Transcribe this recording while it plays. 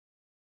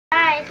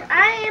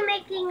I am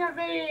making a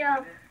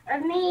video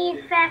of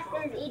me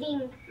fastest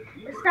eating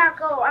the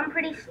taco. I'm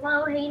pretty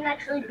slow. Hayden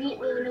actually beat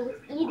me and he was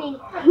eating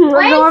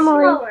way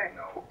slower.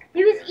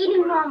 He was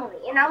eating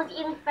normally, and I was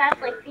eating fast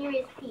like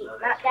Furious Pete.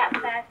 Not that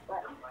fast,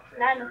 but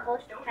not even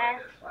close to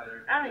fast.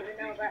 I don't even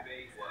know, but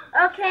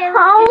okay.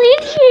 Holy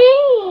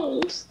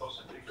jeez!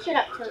 Shut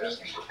up, Toby.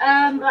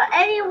 But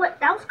anyway,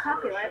 that was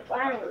copyright.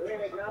 I don't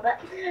really know, but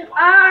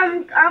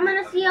I'm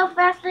gonna see how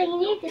fast I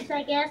can eat this,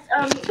 I guess.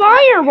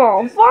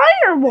 Fireball!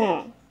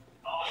 Fireball!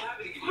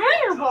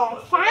 Fireball!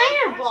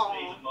 Fireball!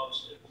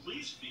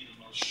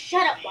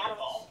 Shut up,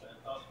 Waddle.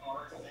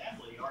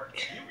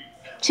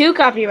 2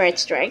 copyright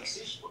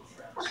strikes.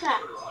 Okay.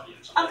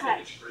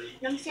 Okay.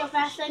 Let me see how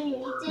fast I can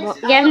eat this. Well,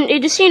 yeah,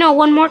 just so you know,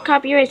 1 more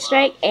copyright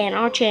strike and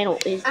our channel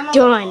is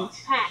done.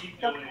 Pat.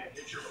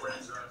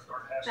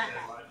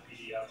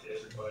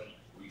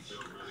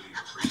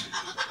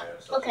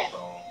 Okay.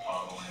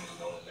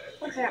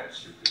 Okay.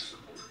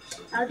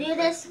 I'll do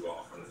this.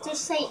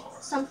 Just say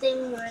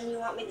something when you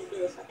want me to do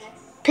this, okay?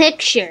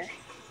 Picture.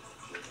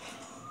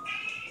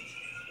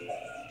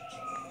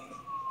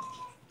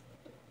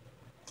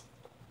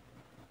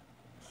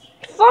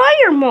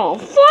 Fireball!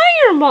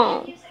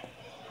 Fireball!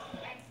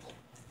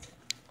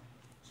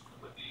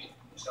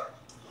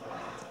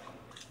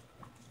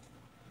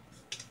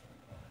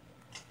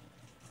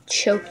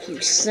 Choke,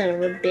 you son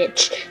of a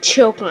bitch.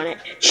 Choke on it.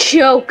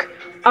 Choke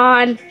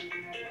on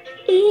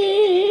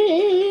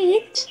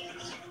it.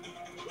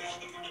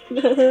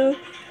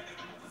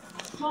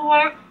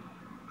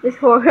 It's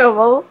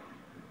horrible.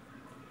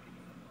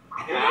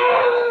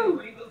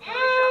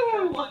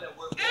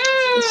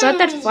 It's not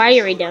that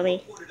fiery,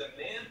 dummy.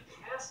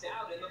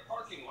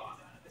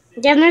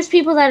 Then there's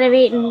people that have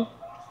eaten.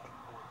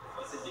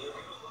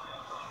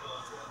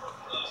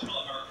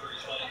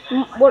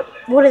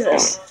 What is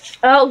this?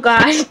 Oh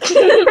God. I'm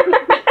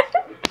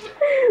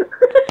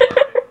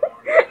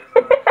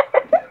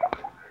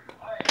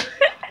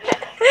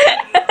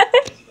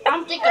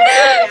thinking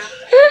right now.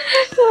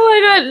 Oh my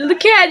God, the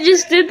cat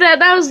just did that.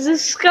 That was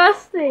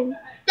disgusting.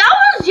 That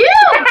was you!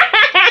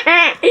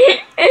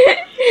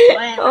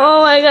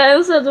 Oh my God,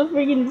 I'm such a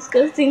freaking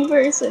disgusting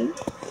person.